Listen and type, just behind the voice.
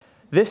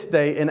This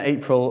day in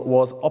April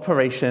was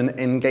Operation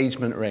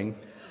Engagement Ring.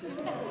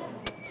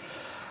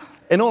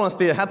 In all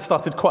honesty, it had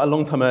started quite a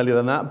long time earlier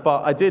than that,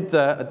 but I did.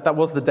 That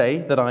was the day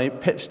that I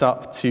pitched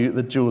up to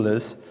the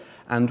jewellers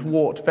and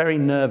walked very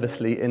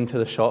nervously into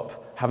the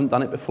shop. Haven't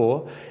done it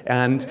before,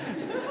 and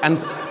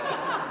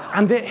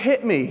it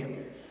hit me: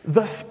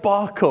 the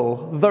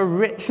sparkle, the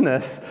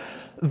richness,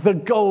 the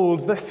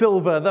gold, the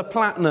silver, the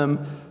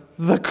platinum,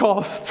 the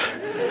cost,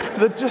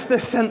 just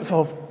this sense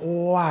of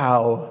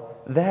wow,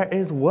 there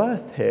is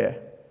worth here.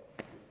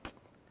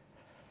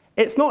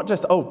 It's not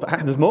just, oh,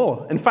 there's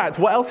more. In fact,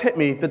 what else hit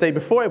me the day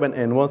before I went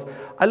in was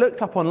I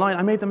looked up online,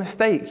 I made the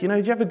mistake. You know,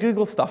 do you ever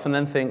Google stuff and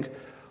then think,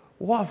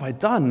 what have I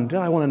done? Did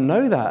I want to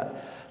know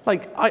that?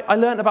 Like, I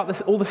learned about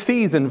this, all the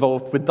C's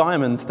involved with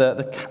diamonds,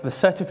 the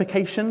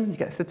certification. You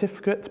get a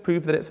certificate to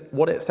prove that it's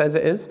what it says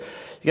it is.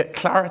 You get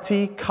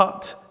clarity,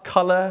 cut,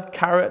 color,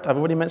 carat. I've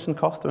already mentioned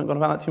cost, I haven't gone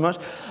about that too much.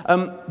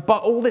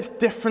 But all this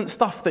different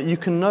stuff that you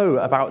can know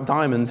about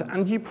diamonds,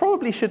 and you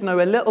probably should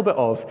know a little bit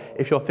of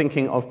if you're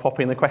thinking of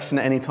popping the question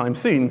at any time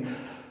soon.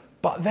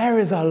 But there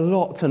is a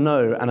lot to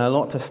know and a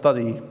lot to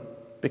study,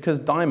 because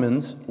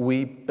diamonds,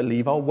 we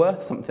believe, are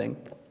worth something.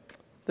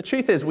 The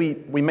truth is, we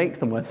make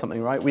them worth something,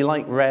 right? We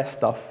like rare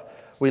stuff.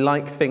 We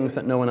like things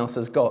that no one else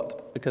has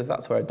got, because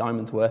that's where a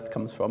diamond's worth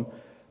comes from,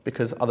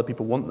 because other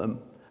people want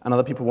them. And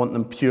other people want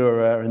them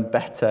purer and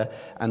better,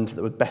 and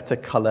with better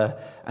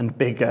color and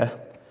bigger.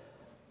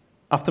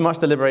 After much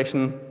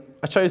deliberation,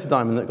 I chose a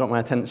diamond that got my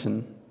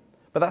attention.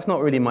 But that's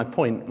not really my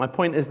point. My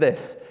point is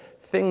this: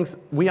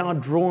 we are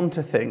drawn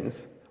to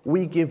things.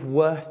 We give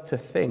worth to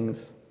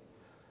things.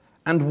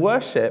 And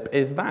worship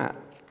is that.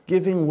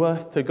 Giving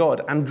worth to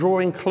God and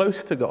drawing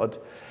close to God.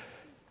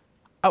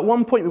 At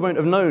one point, we won't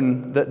have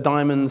known that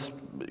diamonds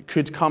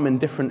could come in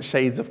different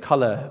shades of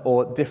color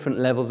or different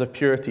levels of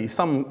purity.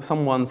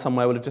 Someone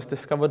somewhere would have just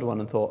discovered one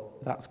and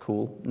thought, that's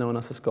cool, no one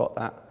else has got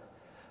that.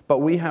 But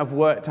we have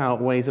worked out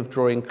ways of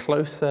drawing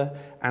closer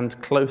and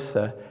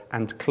closer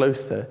and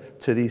closer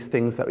to these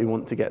things that we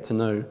want to get to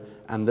know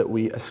and that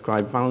we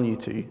ascribe value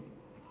to.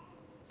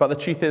 But the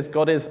truth is,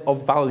 God is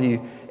of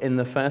value in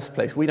the first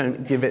place. We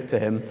don't give it to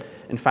him.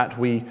 In fact,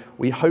 we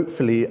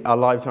hopefully, our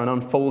lives are an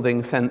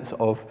unfolding sense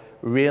of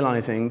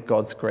realizing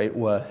God's great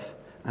worth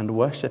and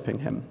worshipping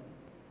him.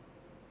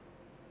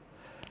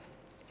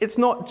 It's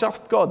not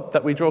just God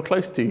that we draw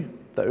close to,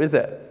 though, is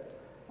it?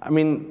 I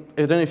mean,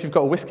 I don't know if you've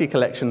got a whiskey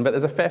collection, but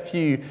there's a fair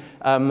few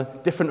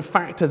different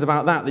factors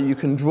about that you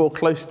can draw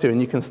close to and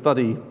you can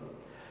study.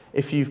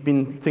 If you've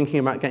been thinking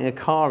about getting a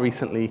car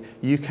recently,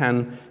 you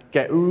can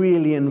get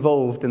really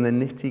involved in the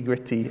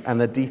nitty-gritty and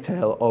the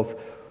detail of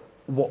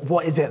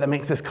what is it that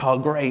makes this car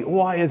great?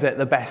 Why is it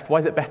the best? Why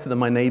is it better than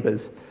my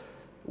neighbours?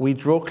 We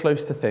draw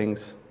close to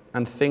things,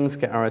 and things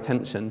get our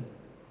attention.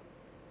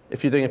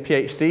 If you're doing a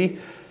PhD,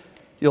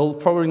 you'll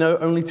probably know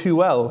only too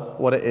well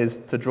what it is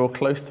to draw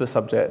close to a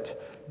subject,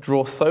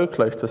 draw so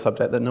close to a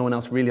subject that no one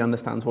else really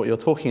understands what you're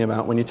talking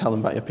about when you tell them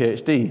about your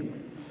PhD.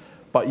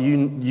 But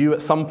you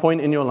at some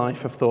point in your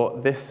life have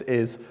thought, this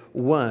is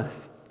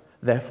worth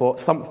therefore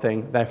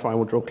something, therefore I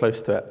will draw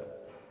close to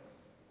it.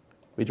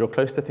 We draw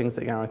close to things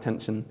that get our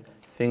attention,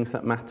 things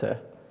that matter.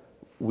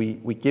 We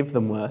give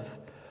them worth.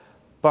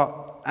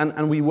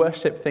 And we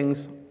worship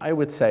things, I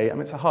would say, I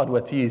mean it's a hard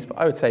word to use, but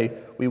I would say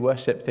we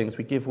worship things,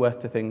 we give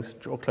worth to things,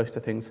 draw close to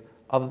things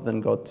other than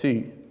God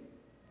too.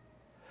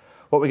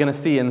 What we're going to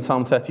see in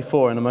Psalm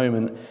 34 in a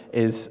moment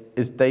is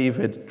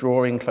David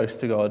drawing close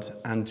to God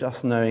and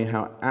just knowing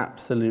how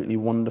absolutely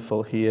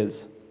wonderful he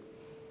is.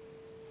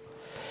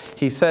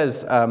 He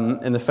says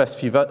in the first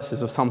few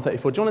verses of Psalm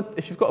 34,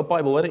 if you've got a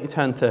Bible, why don't you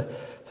turn to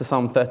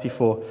Psalm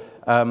 34?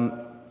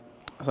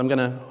 So I'm going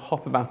to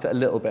hop about it a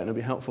little bit, and it'll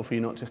be helpful for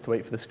you not just to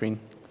wait for the screen.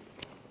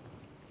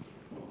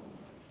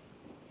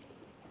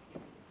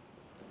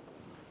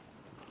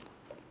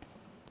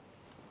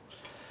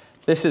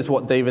 This is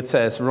what David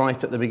says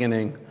right at the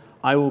beginning.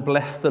 I will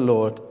bless the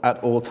Lord at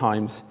all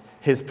times.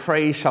 His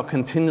praise shall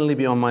continually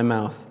be on my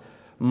mouth.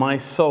 My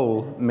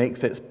soul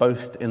makes its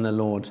boast in the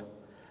Lord.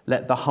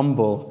 Let the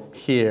humble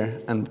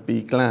hear and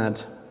be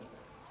glad.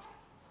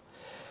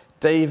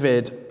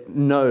 David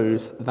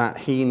knows that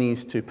he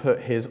needs to put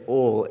his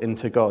all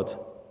into God.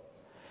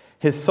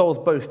 His soul's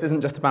boast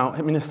isn't just about,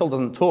 his soul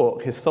doesn't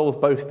talk. His soul's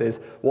boast is,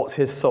 what's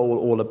his soul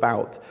all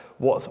about?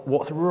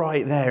 What's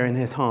right there in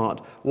his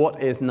heart?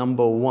 What is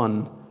number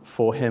one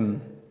for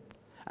him?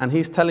 And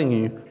he's telling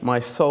you, my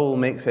soul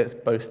makes its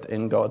boast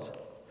in God.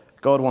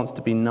 God wants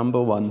to be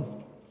number one.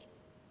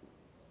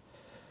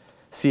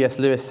 C.S.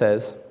 Lewis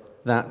says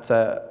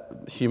that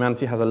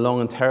humanity has a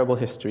long and terrible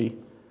history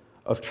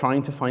of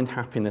trying to find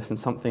happiness in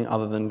something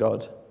other than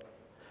God.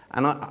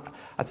 And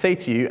I'd say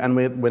to you, and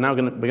we're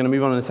going to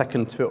move on in a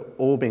second to it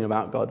all being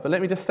about God, but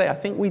let me just say, I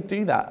think we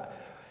do that.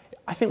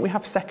 I think we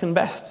have second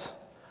bests.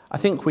 I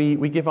think we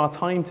give our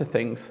time to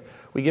things,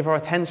 we give our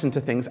attention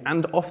to things,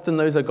 and often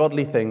those are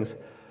godly things.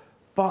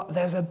 But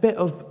there's a bit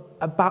of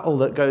a battle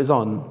that goes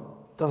on.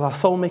 Does our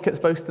soul make its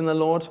boast in the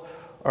Lord,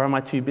 or am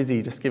I too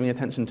busy just giving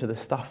attention to the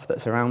stuff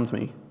that's around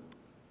me?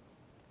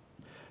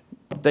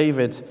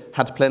 David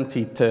had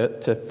plenty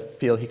to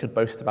feel he could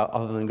boast about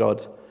other than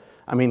God.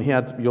 I mean,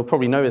 you'll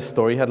probably know his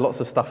story. He had lots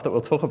of stuff that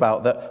we'll talk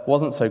about that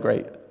wasn't so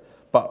great.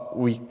 But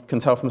we can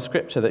tell from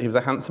Scripture that he was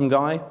a handsome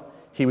guy.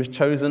 He was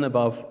chosen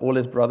above all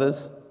his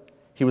brothers.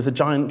 He was a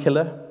giant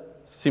killer.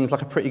 Seems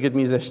like a pretty good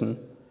musician.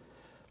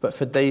 But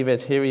for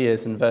David, here he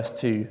is in verse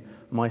 2,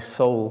 my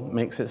soul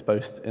makes its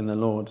boast in the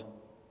Lord.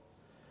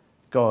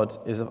 God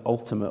is of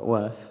ultimate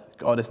worth.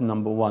 God is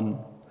number one.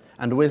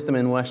 And wisdom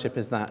in worship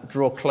is that.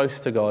 Draw close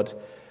to God.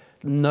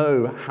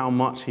 Know how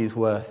much he's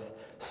worth.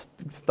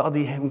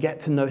 Study him, get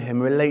to know him,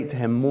 relate to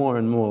him more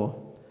and more.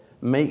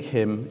 Make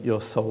him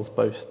your soul's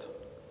boast.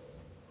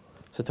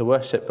 So to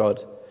worship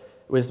God,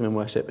 wisdom in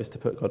worship is to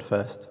put God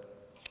first.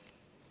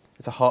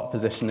 It's a heart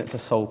position, it's a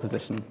soul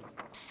position.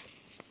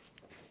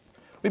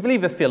 We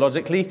believe this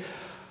theologically,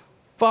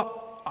 but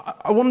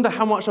I wonder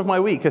how much of my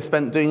week is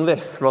spent doing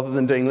this rather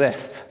than doing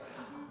this.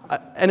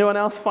 Anyone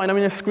else find? I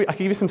mean, I could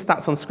give you some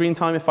stats on screen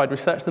time if I'd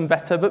researched them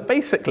better, but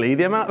basically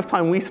the amount of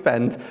time we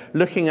spend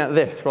looking at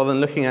this rather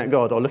than looking at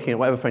God or looking at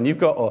whatever phone you've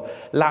got or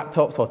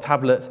laptops or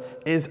tablets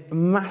is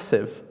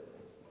massive.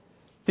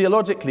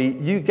 Theologically,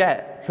 you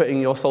get putting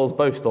your soul's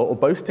boast or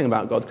boasting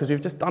about God because we've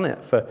just done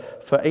it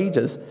for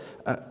ages.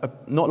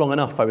 Not long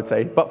enough, I would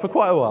say, but for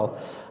quite a while.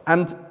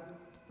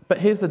 But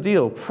here's the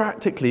deal.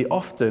 Practically,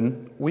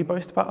 often, we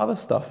boast about other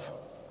stuff.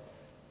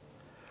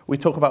 We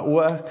talk about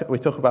work, we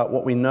talk about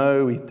what we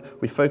know,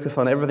 we focus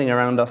on everything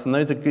around us, and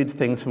those are good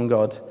things from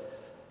God.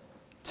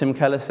 Tim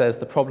Keller says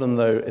the problem,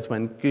 though, is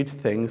when good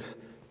things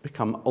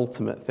become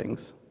ultimate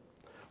things.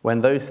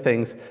 When those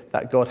things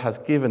that God has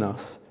given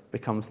us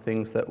becomes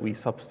things that we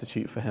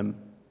substitute for him.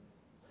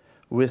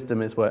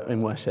 Wisdom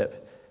in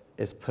worship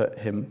is put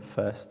him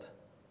first.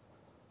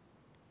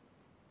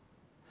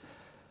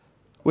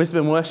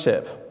 Wisdom in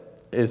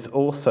worship is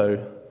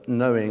also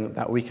knowing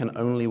that we can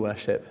only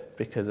worship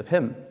because of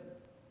him.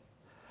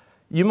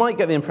 You might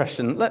get the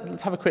impression,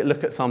 let's have a quick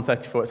look at Psalm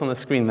 34. It's on the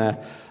screen there.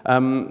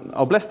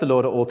 I'll bless the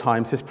Lord at all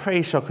times. His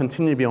praise shall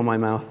continue to be on my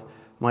mouth.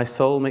 My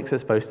soul makes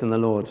its boast in the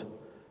Lord.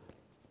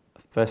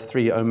 Verse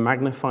 3, oh,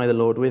 magnify the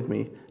Lord with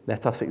me.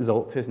 Let us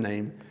exalt his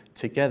name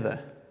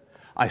together.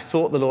 I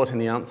sought the Lord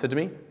and he answered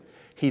me.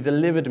 He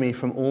delivered me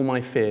from all my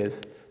fears.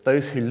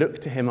 Those who look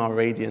to him are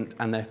radiant,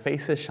 and their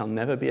faces shall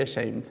never be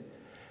ashamed.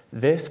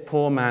 This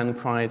poor man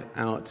cried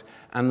out,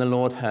 and the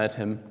Lord heard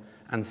him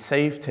and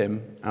saved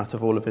him out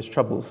of all of his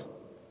troubles.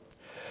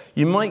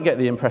 You might get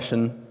the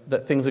impression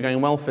that things are going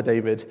well for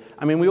David.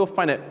 I mean, we all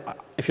find it,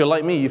 if you're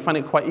like me, you find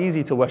it quite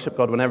easy to worship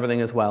God when everything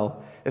is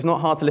well. It's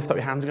not hard to lift up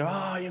your hands and go,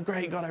 oh, you're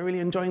great, God, I'm really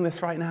enjoying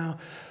this right now,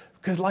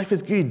 because life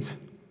is good.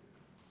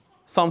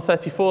 Psalm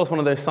 34 is one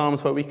of those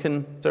psalms where we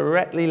can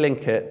directly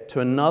link it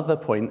to another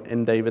point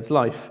in David's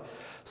life.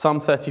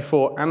 Psalm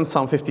 34 and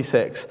Psalm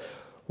 56,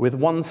 with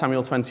 1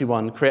 Samuel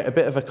 21, create a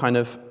bit of a kind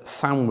of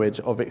sandwich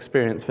of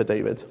experience for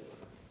David.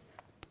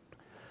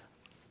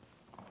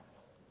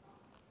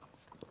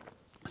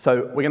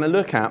 So we're going to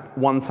look at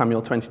 1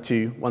 Samuel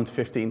 22, 1 to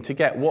 15, to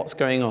get what's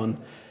going on.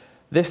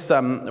 This,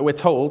 we're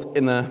told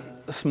in the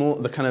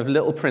kind of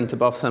little print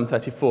above Psalm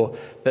 34,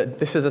 that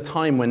this is a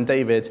time when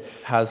David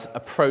has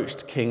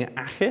approached King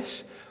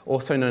Achish,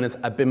 also known as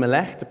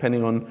Abimelech,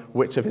 depending on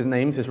which of his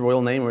names, his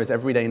royal name or his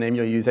everyday name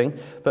you're using.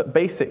 But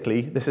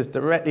basically, this is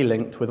directly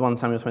linked with 1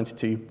 Samuel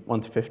 22,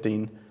 1 to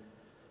 15.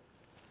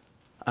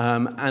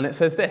 And it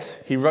says this,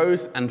 he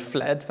rose and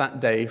fled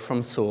that day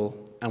from Saul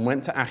and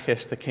went to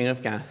Achish, the king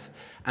of Gath.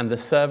 And the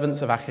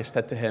servants of Achish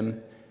said to him,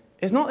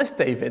 is not this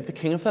David, the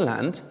king of the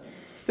land?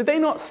 Did they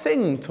not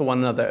sing to one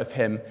another of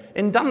him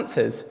in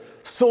dances?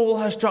 Saul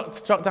has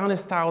struck down his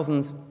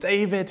thousands,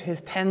 David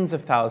his tens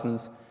of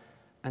thousands.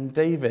 And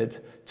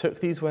David took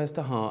these words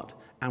to heart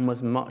and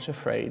was much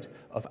afraid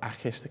of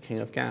Achish, the king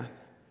of Gath.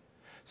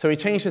 So he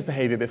changed his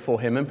behavior before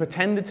him and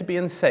pretended to be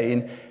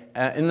insane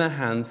in their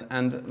hands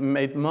and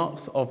made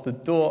marks of the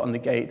door on the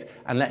gate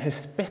and let his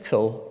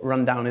spittle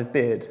run down his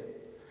beard.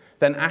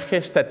 Then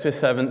Achish said to his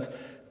servants,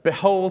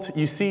 behold,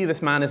 you see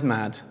this man is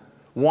mad.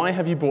 Why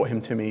have you brought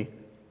him to me?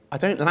 I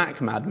don't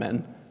lack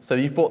madmen, so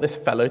you've brought this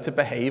fellow to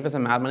behave as a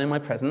madman in my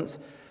presence.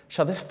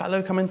 Shall this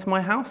fellow come into my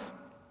house?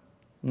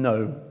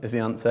 No, is the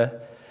answer.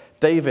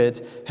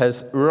 David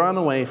has run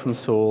away from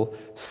Saul,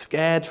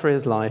 scared for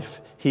his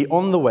life. He,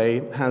 on the way,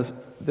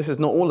 this is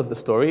not all of the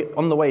story,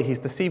 on the way he's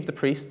deceived the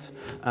priest,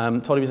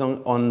 told him he's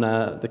on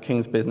the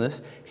king's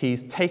business.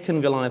 He's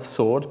taken Goliath's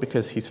sword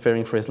because he's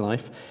fearing for his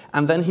life.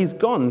 And then he's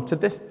gone to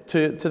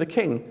the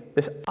king,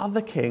 this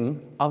other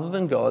king, other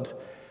than God,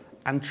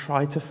 and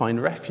tried to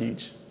find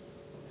refuge.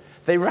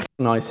 They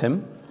recognize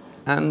him,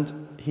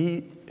 and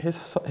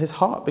his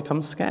heart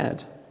becomes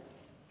scared.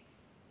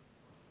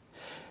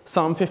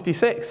 Psalm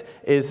 56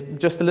 is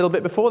just a little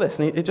bit before this,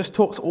 and it just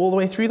talks all the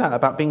way through that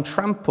about being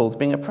trampled,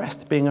 being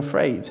oppressed, being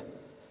afraid.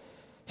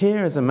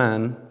 Here is a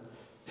man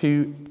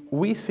who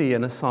we see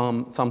in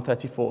Psalm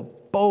 34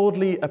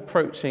 boldly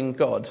approaching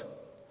God.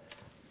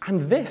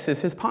 And this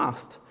is his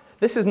past.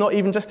 This is not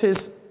even just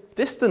his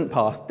distant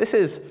past. This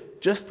is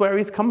just where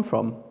he's come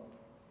from.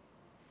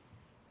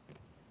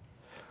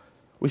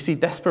 We see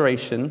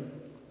desperation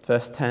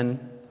verse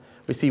 10.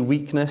 We see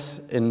weakness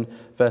in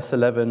verse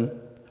 11.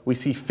 We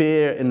see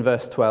fear in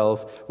verse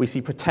 12. We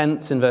see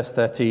pretense in verse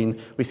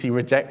 13. We see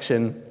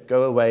rejection.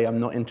 Go away, I'm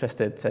not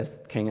interested, says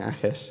King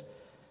Achish.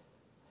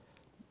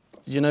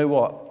 You know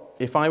what?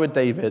 If I were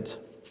David,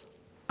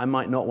 I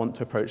might not want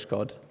to approach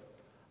God.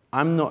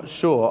 I'm not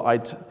sure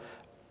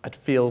I'd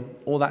feel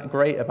all that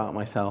great about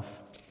myself.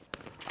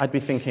 I'd be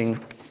thinking,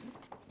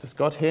 does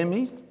God hear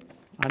me?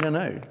 I don't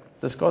know.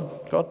 If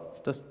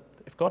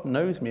God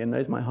knows me and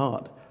knows my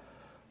heart,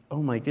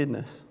 oh my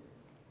goodness.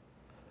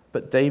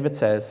 But David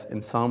says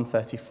in Psalm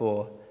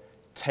 34,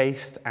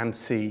 taste and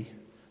see,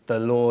 the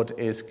Lord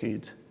is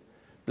good.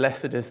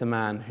 Blessed is the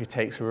man who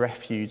takes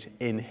refuge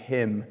in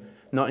him.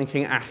 Not in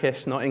King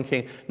Achish, not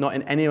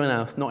in anyone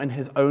else, not in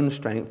his own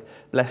strength.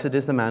 Blessed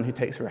is the man who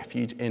takes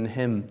refuge in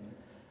him.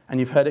 And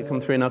you've heard it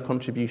come through in our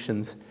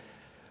contributions.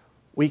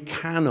 We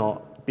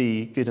cannot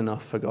be good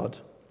enough for God.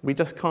 We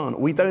just can't.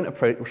 We don't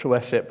approach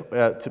worship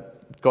to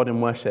God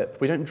in worship.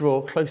 We don't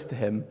draw close to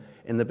him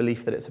in the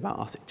belief that it's about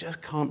us. It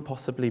just can't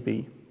possibly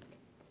be.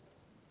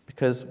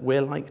 Because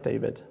we're like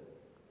David.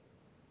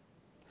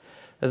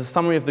 There's a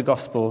summary of the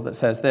gospel that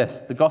says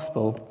this: the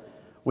gospel,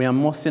 we are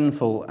more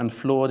sinful and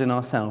flawed in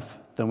ourselves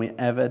than we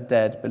ever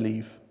dared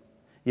believe.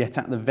 Yet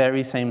at the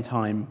very same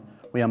time,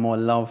 we are more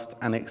loved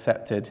and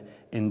accepted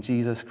in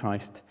Jesus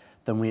Christ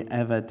than we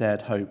ever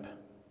dared hope.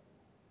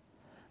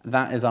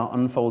 That is our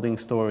unfolding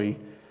story,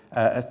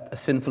 a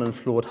sinful and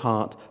flawed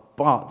heart,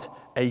 but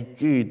a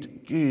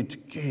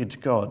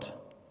good God.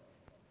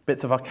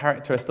 Bits of our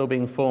character are still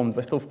being formed.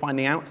 We're still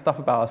finding out stuff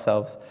about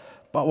ourselves.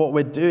 But what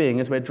we're doing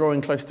is we're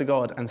drawing close to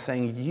God and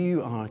saying,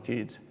 you are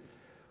good.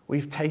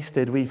 We've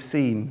tasted, we've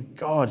seen.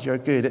 God, you're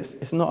good.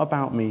 It's not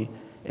about me.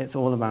 It's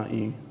all about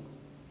you.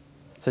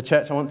 So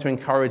church, I want to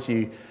encourage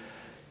you.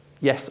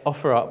 Yes,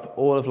 offer up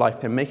all of life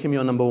to him. Make him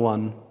your number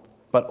one.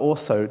 But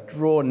also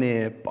draw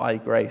near by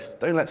grace.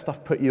 Don't let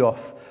stuff put you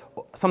off.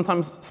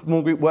 Sometimes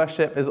small group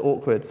worship is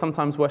awkward.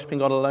 Sometimes worshiping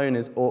God alone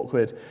is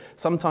awkward.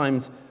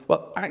 Sometimes,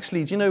 well,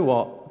 actually, do you know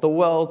what? The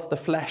world, the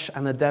flesh,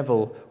 and the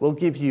devil will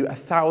give you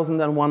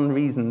 1,001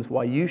 reasons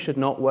why you should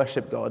not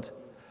worship God.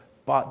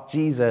 But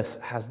Jesus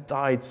has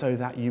died so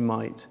that you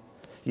might.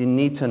 You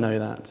need to know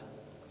that.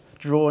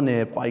 Draw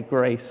near by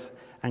grace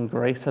and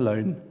grace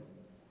alone.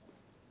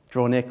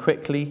 Draw near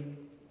quickly.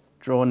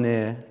 Draw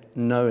near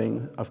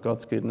knowing of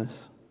God's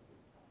goodness.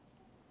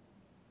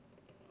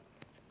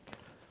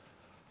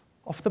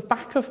 Off the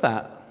back of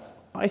that,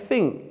 I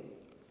think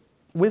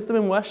wisdom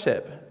in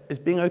worship is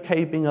being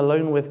okay being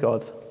alone with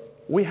God.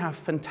 We have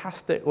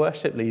fantastic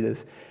worship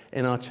leaders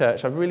in our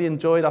church. I've really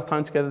enjoyed our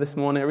time together this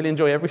morning. I really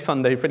enjoy every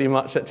Sunday pretty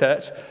much at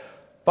church.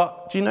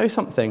 But do you know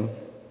something?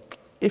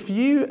 If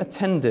you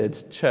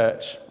attended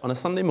church on a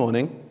Sunday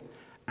morning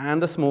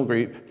and a small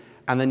group,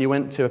 and then you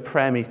went to a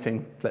prayer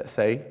meeting, let's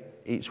say,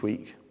 each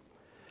week,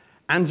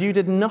 and you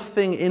did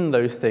nothing in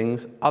those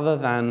things other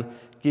than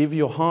give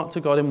your heart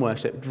to God in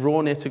worship, draw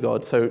near to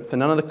God. So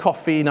none of the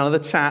coffee, none of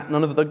the chat,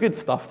 none of the good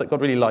stuff that God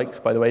really likes,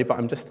 by the way, but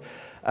I'm just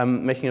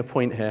making a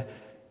point here.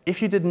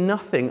 If you did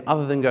nothing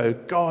other than go,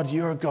 God,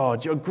 you're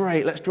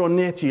great, let's draw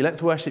near to you,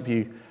 let's worship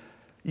you,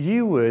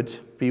 you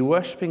would be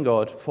worshiping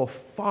God for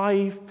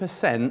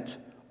 5%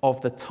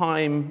 of the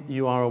time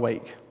you are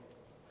awake.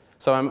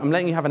 So I'm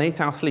letting you have an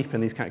 8-hour sleep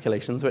in these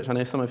calculations, which I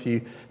know some of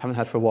you haven't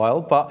had for a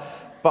while, but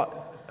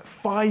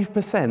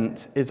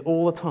 5% is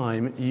all the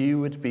time you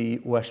would be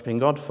worshipping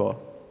God for.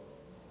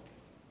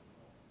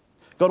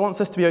 God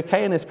wants us to be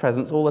okay in his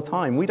presence all the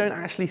time. We don't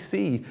actually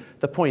see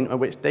the point at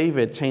which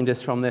David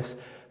changes from this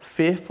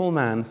fearful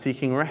man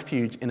seeking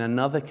refuge in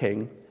another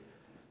king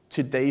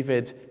to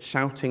David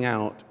shouting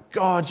out,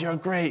 God, you're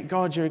great,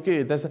 God, you're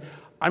good.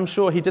 I'm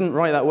sure he didn't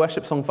write that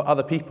worship song for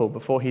other people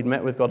before he'd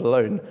met with God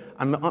alone.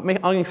 I'm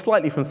arguing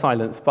slightly from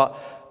silence,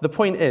 but the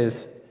point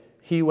is,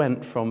 he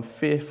went from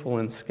fearful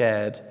and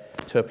scared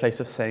to a place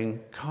of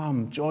saying,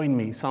 come, join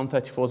me. Psalm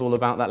 34 is all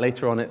about that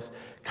later on. It's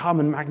come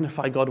and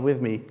magnify God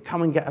with me.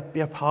 Come and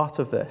be a part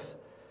of this.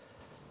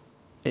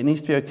 It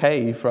needs to be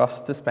okay for us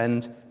to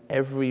spend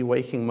every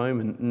waking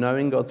moment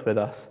knowing God's with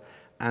us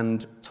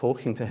and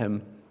talking to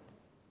him.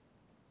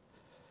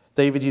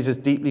 David uses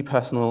deeply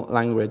personal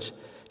language.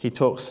 He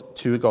talks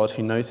to a God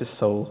who knows his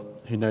soul,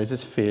 who knows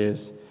his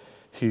fears,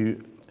 who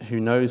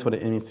knows what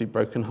it means to be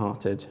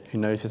brokenhearted, who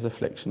knows his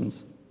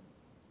afflictions.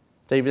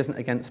 David isn't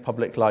against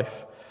public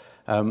life.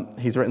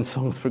 He's written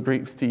songs for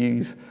groups to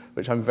use,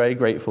 which I'm very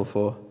grateful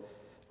for.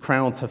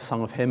 Crowds have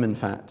sung of him, in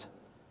fact.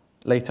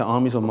 Later,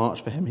 armies will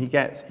march for him. He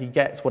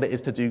gets what it is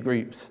to do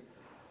groups,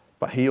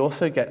 but he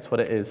also gets what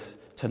it is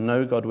to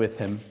know God with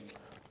him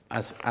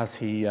as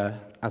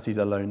he's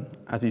alone,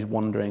 as he's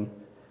wandering.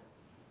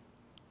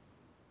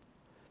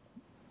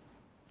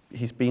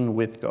 He's been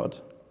with God.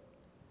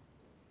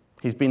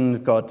 He's been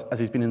with God as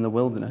he's been in the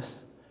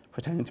wilderness,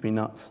 pretending to be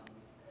nuts.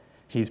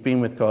 He's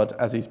been with God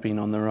as he's been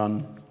on the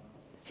run.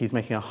 He's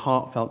making a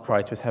heartfelt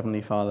cry to his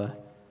Heavenly Father.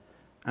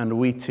 And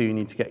we too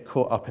need to get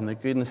caught up in the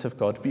goodness of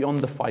God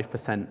beyond the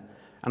 5%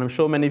 And I'm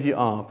sure many of you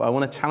are, but I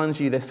want to challenge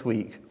you this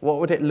week. What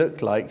would it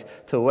look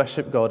like to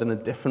worship God in the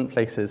different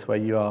places where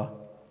you are?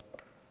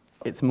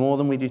 It's more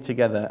than we do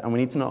together, and we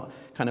need to not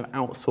kind of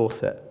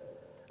outsource it.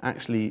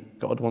 Actually,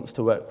 God wants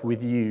to work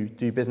with you,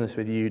 do business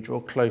with you,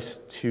 draw close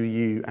to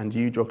you, and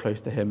you draw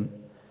close to him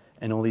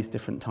in all these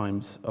different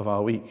times of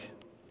our week.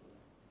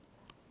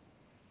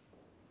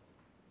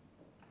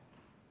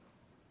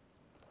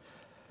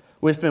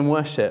 Wisdom in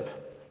worship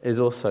is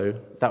also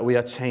that we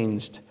are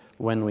changed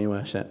when we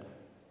worship.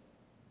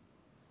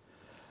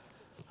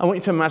 I want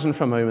you to imagine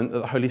for a moment that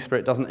the Holy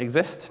Spirit doesn't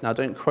exist. Now,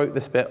 don't quote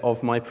this bit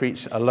of my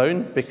preach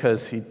alone,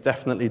 because he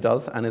definitely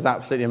does and is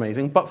absolutely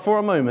amazing. But for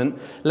a moment,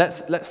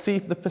 let's see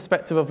the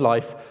perspective of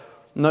life.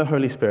 No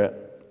Holy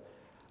Spirit.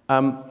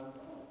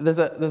 There's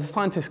a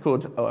scientist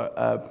called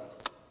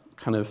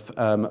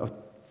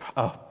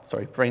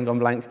brain gone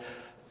blank.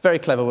 Very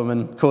clever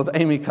woman called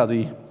Amy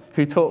Cuddy,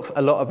 who talks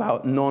a lot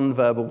about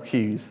non-verbal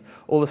cues,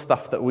 all the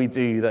stuff that we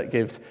do that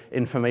gives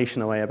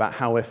information away about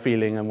how we're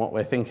feeling and what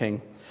we're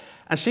thinking.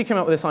 And she came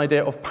up with this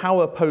idea of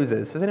power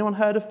poses. Has anyone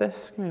heard of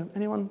this?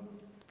 Anyone?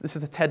 This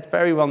is a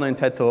very well-known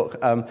TED talk.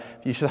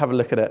 You should have a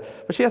look at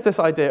it. But she has this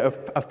idea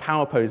of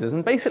power poses.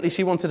 And basically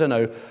she wanted to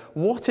know,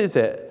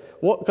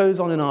 what goes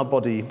on in our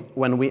body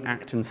when we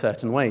act in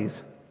certain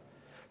ways?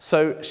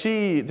 So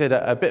she did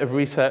a bit of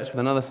research with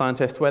another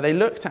scientist where they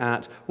looked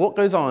at what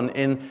goes on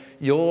in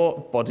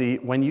your body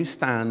when you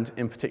stand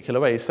in particular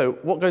ways. So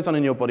what goes on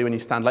in your body when you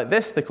stand like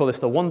this? They call this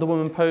the Wonder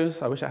Woman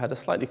pose. I wish I had a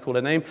slightly cooler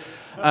name.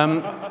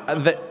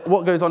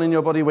 What goes on in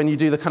your body when you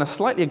do the kind of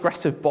slightly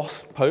aggressive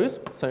boss pose?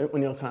 So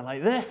when you're kind of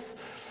like this.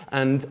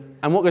 And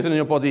what goes on in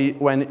your body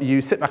when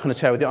you sit back on a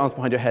chair with your arms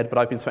behind your head, but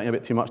I've been sweating a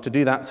bit too much to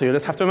do that, so you'll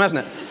just have to imagine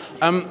it.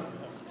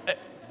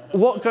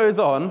 What goes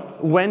on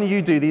when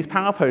you do these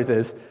power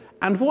poses?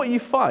 And what you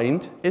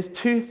find is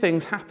two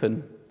things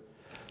happen.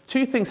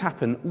 Two things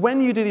happen.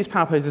 When you do these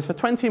power poses for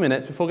 20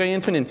 minutes before going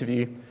into an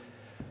interview,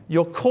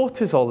 your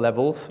cortisol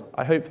levels,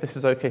 I hope this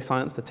is okay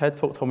science, the TED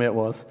talk told me it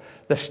was,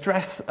 the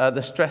stress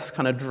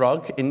kind of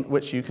drug in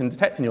which you can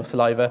detect in your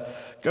saliva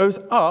goes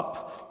down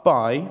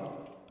by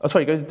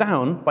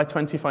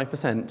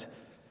 25%.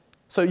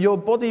 So your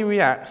body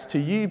reacts to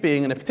you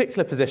being in a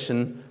particular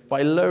position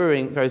by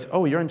goes,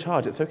 oh, you're in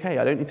charge, it's okay,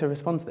 I don't need to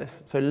respond to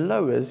this. So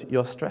lowers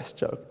your stress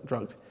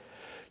drug.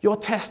 Your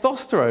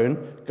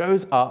testosterone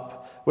goes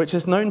up, which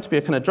is known to be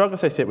a kind of drug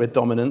associated with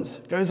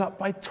dominance, goes up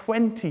by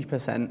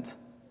 20%.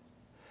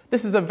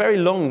 This is a very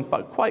long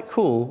but quite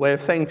cool way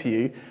of saying to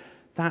you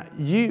that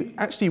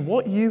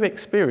what you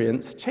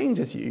experience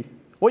changes you.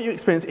 What you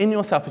experience in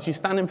yourself as you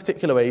stand in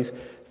particular ways,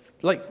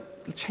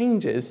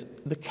 changes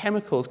the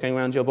chemicals going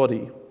around your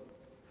body.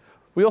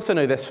 We also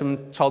know this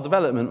from child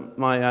development.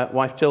 My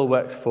wife Jill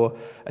works for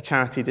a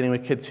charity dealing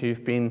with kids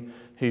who've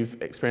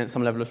experienced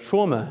some level of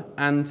trauma,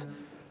 and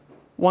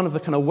one of the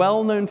kind of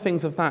well-known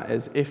things of that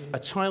is if a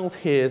child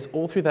hears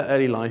all through their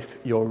early life,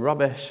 you're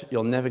rubbish,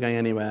 you're never going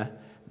anywhere,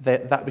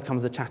 that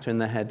becomes the chatter in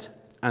their head.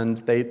 And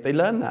they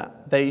learn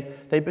that.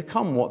 They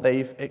become what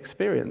they've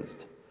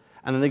experienced.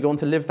 And then they go on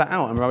to live that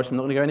out. I'm rubbish, I'm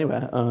not going to go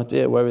anywhere. Oh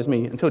dear, woe is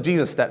me. Until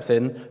Jesus steps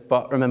in,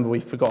 but remember,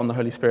 we've forgotten the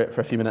Holy Spirit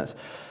for a few minutes.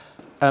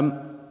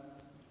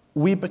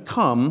 We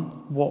become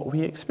what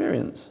we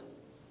experience.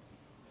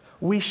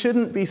 We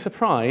shouldn't be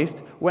surprised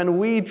when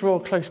we draw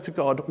close to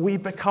God, we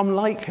become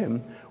like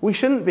him. We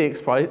shouldn't be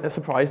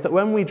surprised that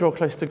when we draw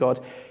close to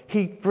God,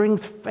 he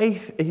brings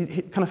faith,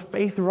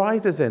 faith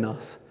rises in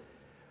us.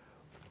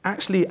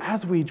 Actually,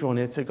 as we draw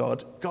near to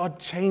God, God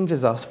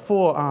changes us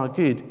for our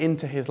good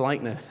into his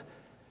likeness.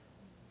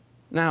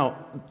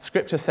 Now,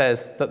 Scripture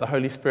says that the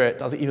Holy Spirit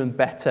does it even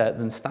better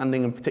than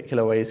standing in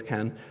particular ways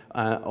can,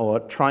 or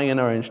trying in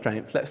our own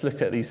strength. Let's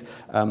look at these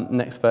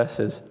next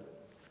verses.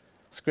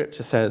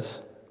 Scripture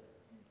says,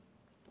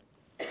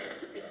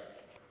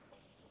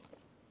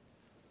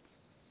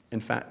 in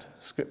fact,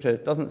 Scripture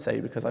doesn't say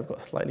because I've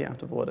got slightly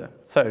out of order.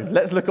 So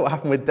let's look at what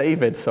happened with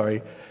David,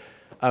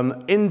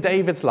 In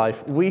David's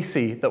life, we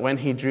see that when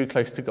he drew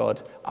close to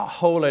God, a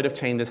whole load of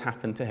changes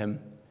happened to him.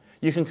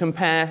 You can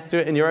do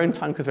it in your own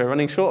time because we're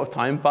running short of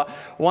time, but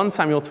 1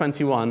 Samuel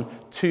 21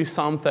 to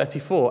Psalm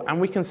 34,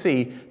 and we can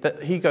see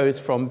that he goes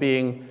from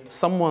being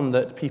someone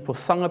that people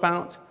sung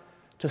about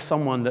to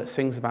someone that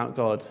sings about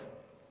God.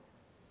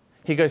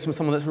 He goes from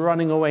someone that's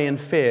running away in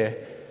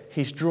fear,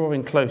 he's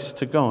drawing close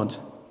to God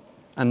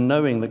and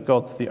knowing that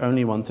God's the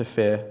only one to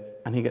fear,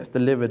 and he gets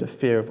delivered of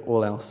fear of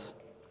all else.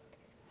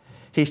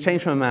 He's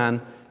changed from a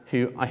man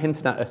who, I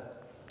hinted at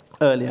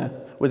earlier,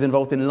 was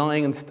involved in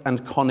lying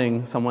and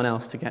conning someone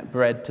else to get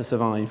bread to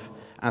survive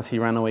as he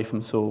ran away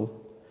from Saul,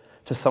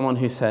 to someone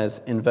who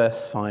says in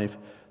verse 5,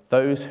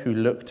 "Those who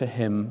look to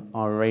him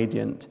are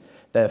radiant,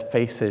 their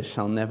faces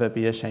shall never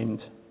be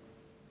ashamed."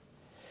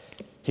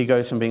 He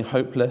goes from being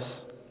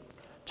hopeless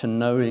to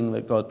knowing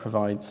that God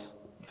provides.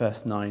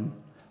 Verse 9,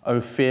 "O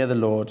fear the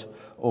Lord,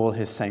 all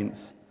his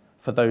saints,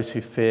 for those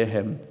who fear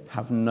him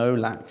have no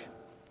lack."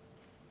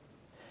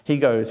 He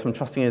goes from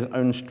trusting his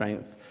own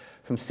strength,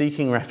 from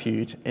seeking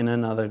refuge in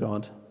another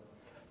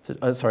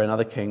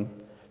king,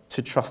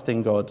 to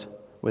trusting God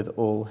with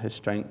all his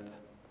strength.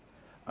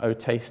 Oh,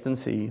 taste and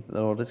see,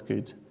 the Lord is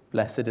good.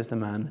 Blessed is the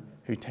man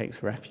who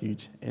takes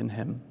refuge in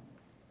him.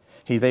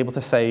 He's able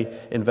to say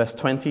in verse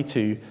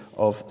 22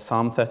 of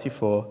Psalm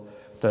 34,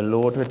 the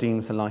Lord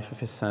redeems the life of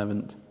his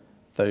servant.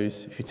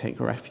 Those who take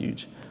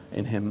refuge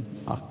in him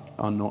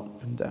are not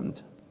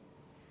condemned.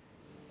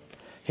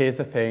 Here's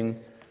the thing.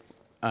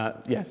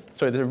 There's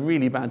a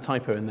really bad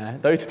typo in there.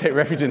 Those who take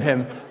refuge in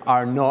him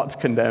are not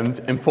condemned.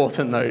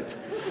 Important note.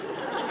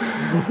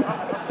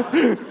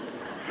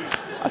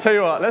 I'll tell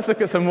you what, let's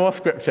look at some more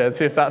scripture and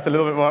see if that's a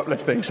little bit more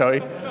uplifting, shall we?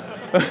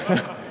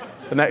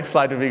 The next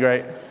slide would be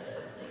great.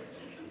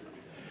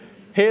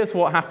 Here's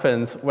what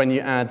happens when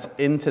you add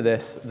into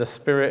this the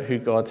Spirit who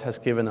God has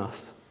given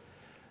us.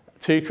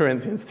 2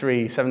 Corinthians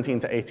 3, 17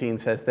 to 18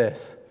 says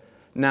this,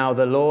 now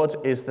the Lord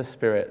is the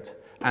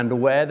Spirit,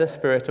 and where the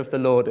Spirit of the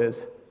Lord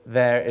is,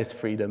 there is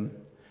freedom.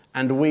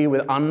 And we,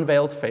 with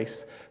unveiled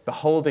face,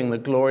 beholding the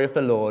glory of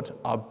the Lord,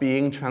 are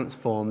being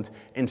transformed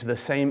into the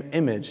same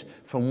image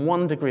from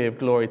one degree of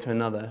glory to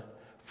another.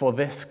 For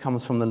this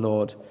comes from the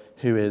Lord,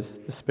 who is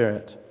the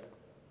Spirit.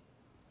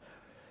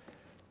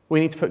 We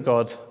need to put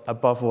God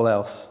above all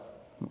else.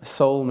 My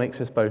soul makes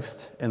his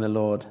boast in the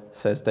Lord,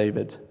 says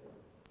David.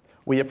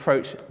 We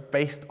approach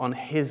based on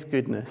his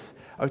goodness.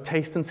 Oh,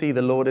 taste and see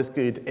the Lord is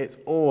good. It's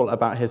all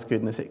about his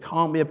goodness. It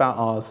can't be about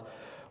ours.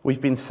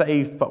 We've been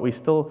saved, but we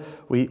still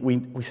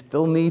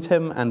need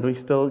him, and we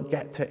still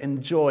get to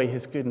enjoy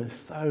his goodness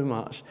so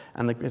much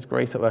and his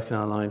grace at work in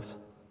our lives.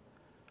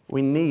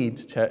 We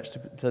need, church,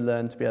 to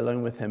learn to be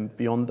alone with him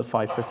beyond the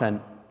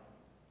 5%.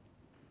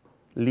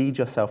 Lead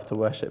yourself to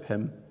worship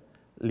him.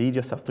 Lead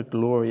yourself to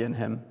glory in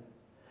him.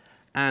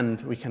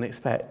 And we can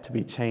expect to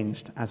be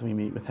changed as we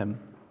meet with him.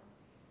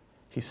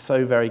 He's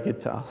so very good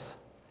to us.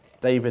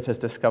 David has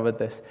discovered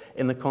this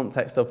in the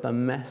context of the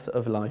mess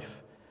of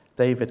life.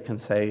 David can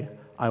say,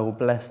 I will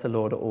bless the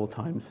Lord at all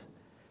times.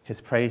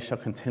 His praise shall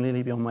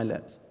continually be on my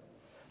lips.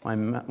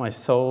 My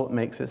soul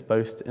makes its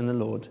boast in the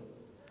Lord.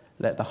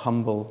 Let the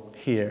humble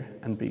hear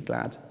and be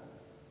glad.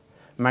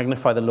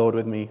 Magnify the Lord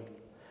with me,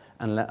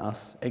 and let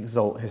us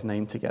exalt his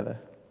name together.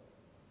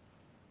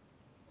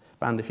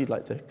 Band, if you'd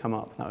like to come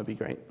up, that would be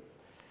great.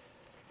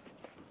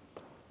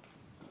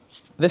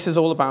 This is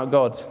all about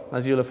God,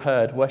 as you'll have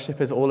heard.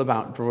 Worship is all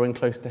about drawing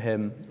close to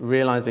him,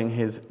 realizing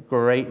his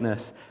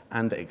greatness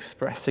and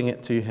expressing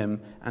it to him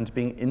and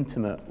being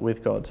intimate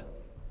with God.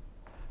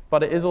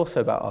 But it is also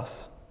about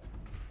us.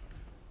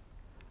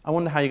 I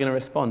wonder how you're going to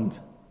respond.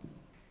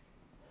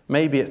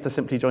 Maybe it's to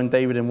simply join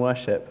David in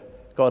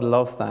worship. God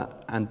loves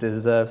that and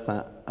deserves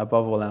that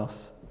above all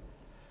else.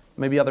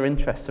 Maybe other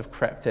interests have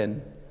crept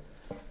in.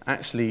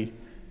 Actually,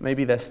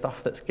 maybe there's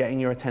stuff that's getting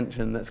your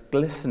attention, that's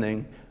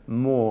glistening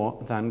more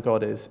than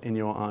God is in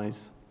your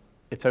eyes.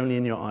 It's only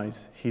in your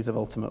eyes. He's of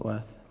ultimate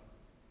worth.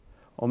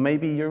 Or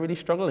maybe you're really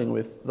struggling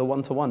with the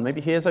one-to-one. Maybe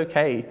he is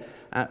okay,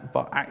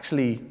 but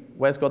actually,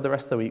 where's God the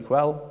rest of the week?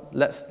 Well,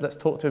 let's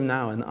talk to him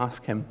now and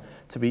ask him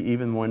to be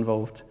even more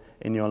involved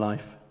in your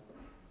life.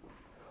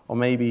 Or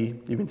maybe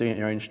you've been doing it in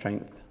your own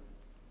strength.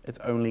 It's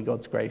only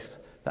God's grace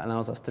that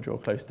allows us to draw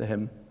close to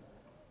him.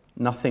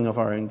 Nothing of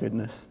our own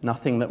goodness,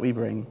 nothing that we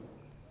bring.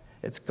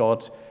 It's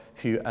God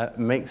who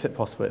makes it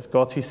possible. It's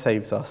God who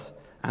saves us,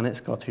 and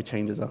it's God who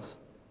changes us.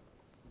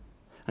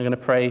 I'm going to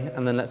pray,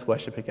 and then let's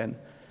worship again,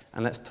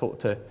 and let's talk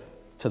to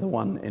the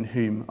one in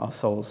whom our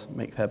souls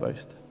make their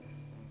boast.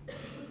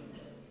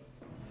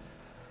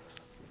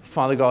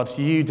 Father God,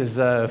 you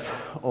deserve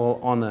all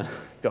honor,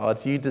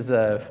 God. You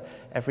deserve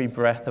every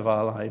breath of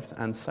our lives,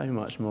 and so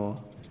much more.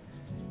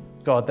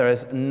 God, there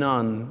is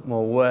none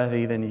more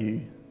worthy than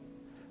you.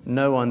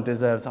 No one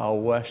deserves our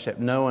worship.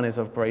 No one is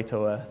of greater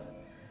worth.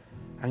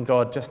 And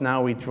God, just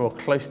now we draw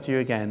close to you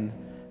again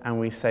and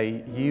we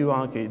say, you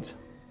are good.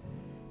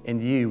 In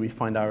you we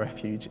find our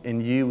refuge.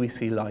 In you we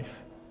see life.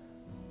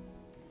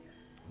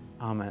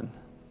 Amen.